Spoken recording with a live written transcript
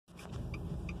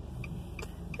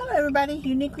everybody,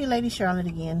 Uniquely Lady Charlotte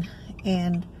again,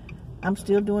 and I'm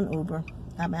still doing Uber.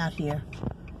 I'm out here.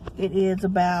 It is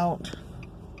about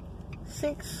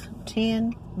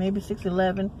 6:10, maybe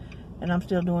 6:11, and I'm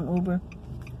still doing Uber.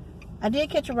 I did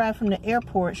catch a ride from the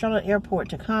airport, Charlotte Airport,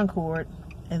 to Concord,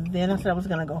 and then I said I was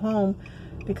going to go home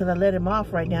because I let him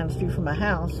off right down the street from my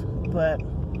house, but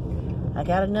I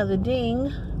got another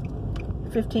ding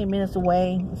 15 minutes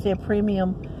away. It said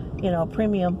premium,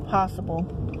 premium possible,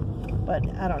 but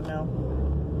I don't know.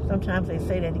 Sometimes they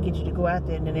say that to get you to go out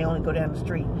there and then they only go down the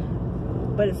street.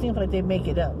 But it seems like they make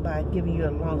it up by giving you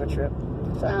a longer trip.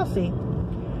 So I'll see.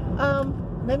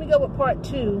 Let me go with part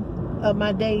 2 of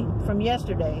my day from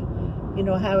yesterday.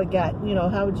 How it got,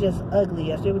 how it just ugly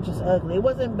yesterday. It was just ugly. It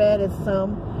wasn't bad as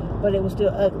some, but it was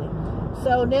still ugly.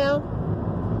 So now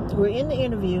we're in the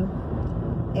interview,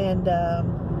 and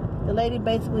the lady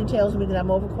basically tells me that I'm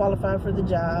overqualified for the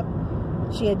job.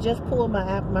 She had just pulled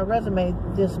my resume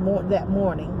that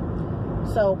morning.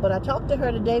 So, but I talked to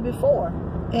her the day before,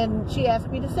 and she asked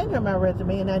me to send her my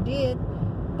resume, and I did.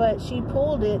 But she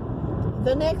pulled it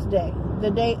the next day,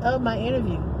 the day of my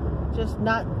interview, just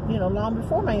not, long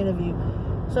before my interview.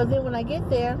 So then when I get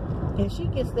there, and she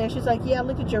gets there, she's like, "Yeah, I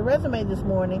looked at your resume this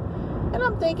morning," and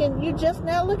I'm thinking, "You just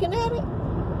now looking at it?"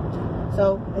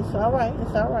 So it's all right.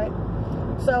 It's all right.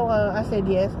 So I said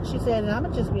yes. She said, and I'm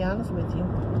gonna just be honest with you.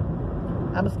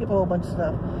 I'm gonna skip a whole bunch of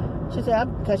stuff. She said,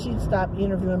 because she stopped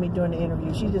interviewing me during the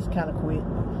interview. She just kind of quit.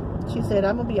 She said,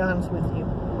 "I'm gonna be honest with you.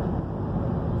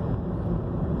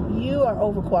 You are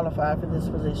overqualified for this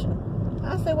position."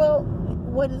 I said, "Well,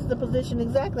 what is the position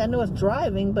exactly? I know it's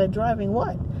driving, but driving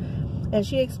what?" And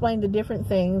she explained the different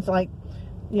things, like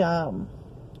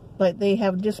they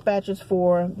have dispatchers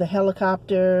for the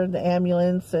helicopter, the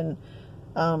ambulance, and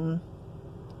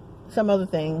some other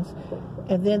things,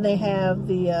 and then they have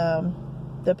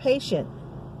the patient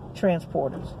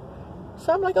transporters.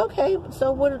 So I'm like, okay,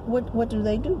 so what do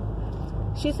they do?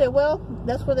 She said, "Well,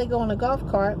 that's where they go on a golf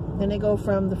cart, and they go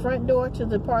from the front door to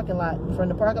the parking lot, from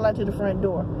the parking lot to the front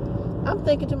door." I'm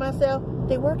thinking to myself,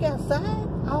 they work outside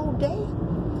all day?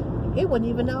 It wasn't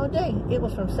even all day. It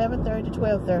was from 7:30 to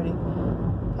 12:30.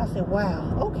 I said,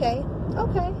 "Wow, okay."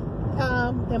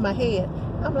 In my head,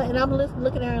 I'm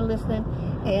looking at her and listening,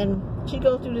 and she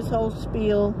goes through this whole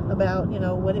spiel about,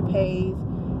 what it pays,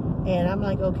 and I'm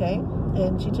like, okay.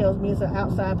 And she tells me it's an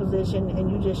outside position,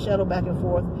 and you just shuttle back and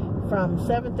forth from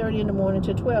 7:30 in the morning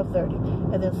to 12:30,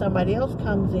 and then somebody else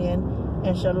comes in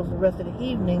and shuttles the rest of the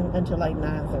evening until like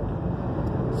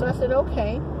 9:30. So I said,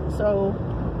 okay. So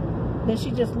then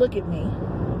she just looked at me.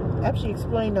 After she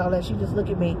explained all that, she just looked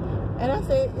at me, and I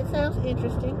said, "It sounds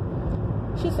interesting."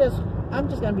 She says, "I'm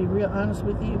just going to be real honest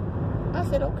with you." I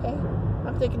said, okay.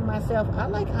 I'm thinking to myself, I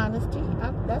like honesty.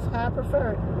 That's how I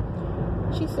prefer it.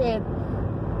 She said,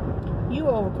 "You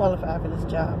are overqualified for this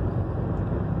job."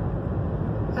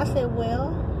 I said,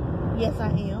 "Well, yes,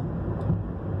 I am.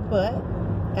 But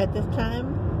at this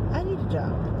time, I need a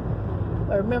job.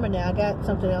 But remember now, I got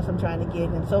something else I'm trying to get,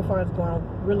 and so far it's going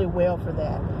really well for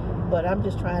that. But I'm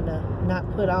just trying to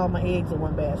not put all my eggs in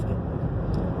one basket."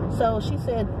 So she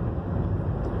said,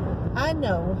 "I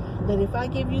know that if I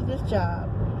give you this job,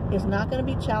 it's not going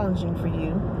to be challenging for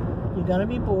you. You're going to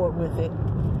be bored with it.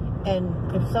 And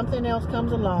if something else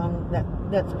comes along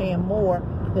that's paying more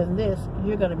than this,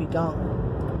 you're going to be gone."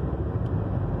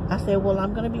 I said, "Well,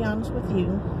 I'm going to be honest with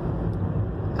you.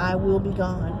 I will be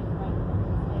gone."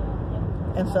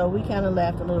 And so we kind of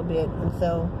laughed a little bit. And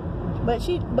so, but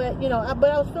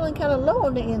I was feeling kind of low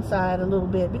on the inside a little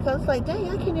bit, because it's like, dang,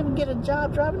 I can't even get a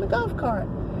job driving a golf cart.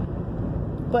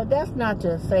 But that's not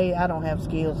to say I don't have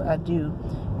skills. I do.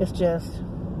 It's just,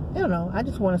 I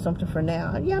just wanted something for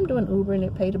now. Yeah, I'm doing Uber, and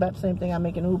it paid about the same thing I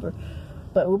make in Uber.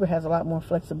 But Uber has a lot more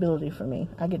flexibility for me.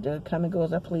 I get to come and go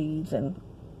as I please, and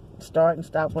start and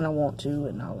stop when I want to,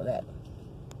 and all of that.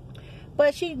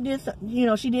 But she did,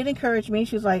 she did encourage me.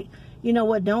 She was like, "You know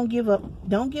what? Don't give up.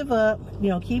 Don't give up.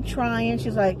 Keep trying."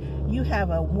 She's like, "You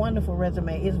have a wonderful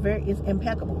resume. It's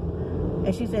impeccable."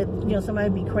 And she said, "Somebody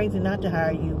would be crazy not to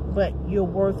hire you, but you're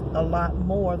worth a lot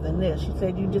more than this." She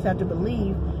said, "You just have to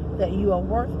believe that you are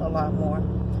worth a lot more."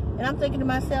 And I'm thinking to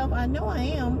myself, I know I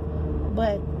am,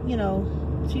 but,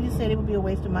 she just said it would be a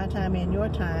waste of my time and your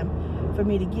time for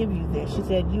me to give you this. She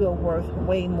said, "You are worth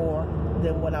way more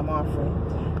than what I'm offering."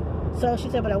 So she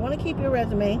said, "But I want to keep your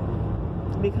resume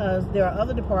because there are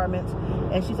other departments."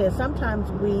 And she said, "Sometimes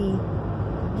we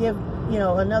give,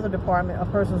 another department a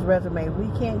person's resume. We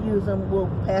can't use them. We'll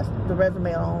pass the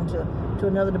resume on to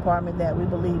another department that we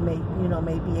believe may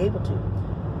be able to."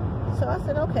 So I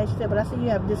said, okay. She said, "But I see you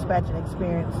have dispatching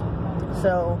experience.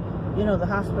 So, the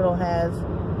hospital has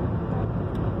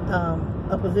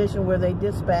a position where they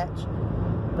dispatch,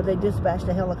 but they dispatch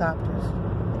the helicopters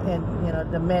and, you know,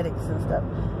 the medics and stuff.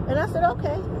 And I said,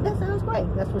 okay, that sounds great.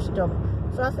 That's what she told me.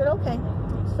 So I said, okay.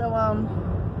 So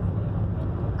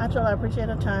I told her I appreciate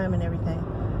her time and everything.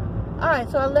 All right,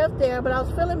 so I left there, but I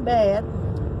was feeling bad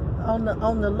on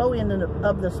the low end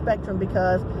of the spectrum,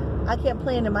 because I kept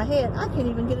playing in my head, I can't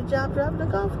even get a job driving a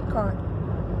golf cart.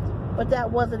 But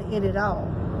that wasn't it at all.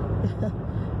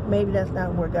 Maybe that's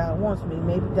not where God wants me.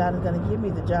 Maybe God is going to give me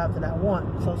the job that I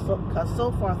want. Because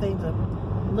so far things are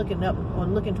looking up or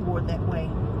looking toward that way.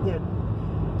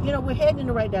 You know, we're heading in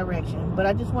the right direction, but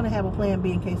I just want to have a plan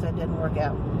B in case that doesn't work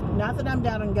out. Not that I'm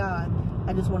doubting God.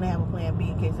 I just want to have a plan B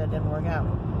in case that doesn't work out.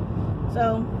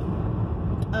 So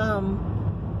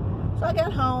I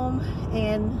got home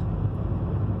and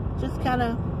just kind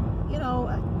of, you know,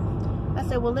 I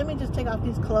said, well, let me just take off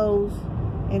these clothes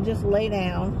and just lay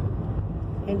down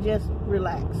and just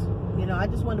relax. You know, I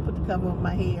just wanted to put the cover over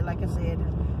my head, like I said,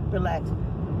 and relax.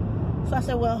 So I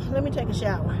said, well, let me take a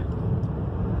shower.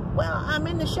 Well, I'm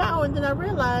in the shower, and then I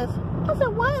realized, I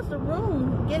said, why is the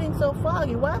room getting so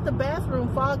foggy? Why is the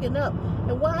bathroom fogging up?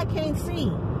 And why I can't see?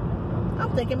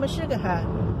 I'm thinking my sugar high.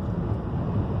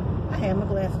 I had my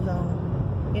glasses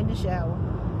on in the shower.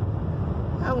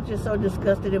 I was just so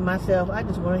disgusted in myself. I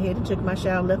just went ahead and took my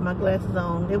shower, left my glasses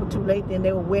on. They were too late then.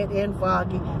 They were wet and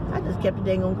foggy. I just kept the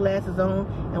dang on glasses on.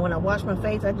 And when I washed my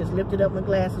face, I just lifted up my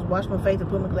glasses, washed my face, and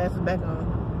put my glasses back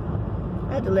on.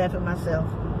 I had to laugh at myself.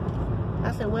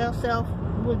 I said, well, self,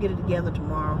 we'll get it together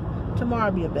tomorrow.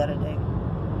 Tomorrow will be a better day.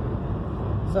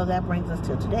 So that brings us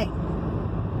to today.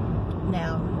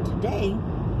 Now, today,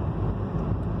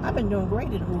 I've been doing great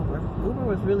at Uber. Uber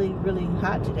was really, really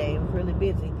hot today. It was really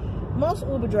busy. Most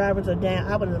Uber drivers are down.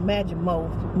 I would imagine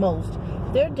most.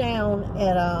 They're down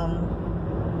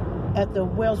at the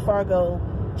Wells Fargo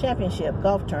Championship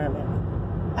golf tournament.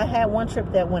 I had one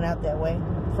trip that went out that way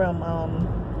from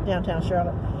downtown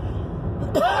Charlotte.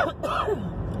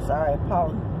 Sorry,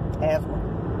 pollen, asthma.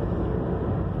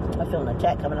 I feel an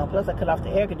attack coming on. Plus, I cut off the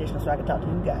air conditioner so I can talk to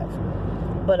you guys.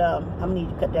 But I'm gonna need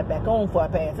to cut that back on before I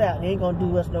pass out. It ain't gonna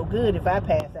do us no good if I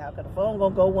pass out, because the phone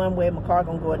gonna go one way, my car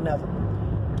gonna go another.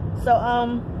 So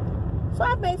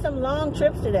I've made some long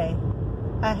trips today.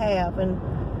 I have, and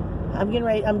I'm getting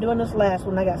ready. I'm doing this last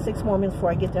one. I got 6 more minutes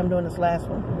before I get there. I'm doing this last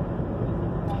one.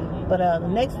 But the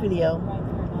next video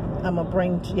I'm gonna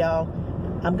bring to y'all,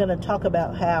 I'm gonna talk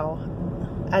about how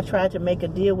I tried to make a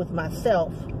deal with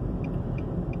myself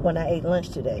when I ate lunch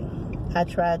today. I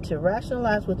tried to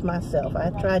rationalize with myself. I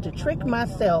tried to trick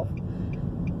myself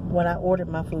when I ordered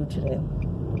my food today.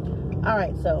 All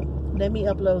right, so let me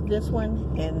upload this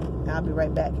one, and I'll be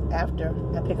right back after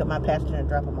I pick up my passenger and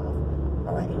drop him off.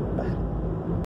 All right, bye.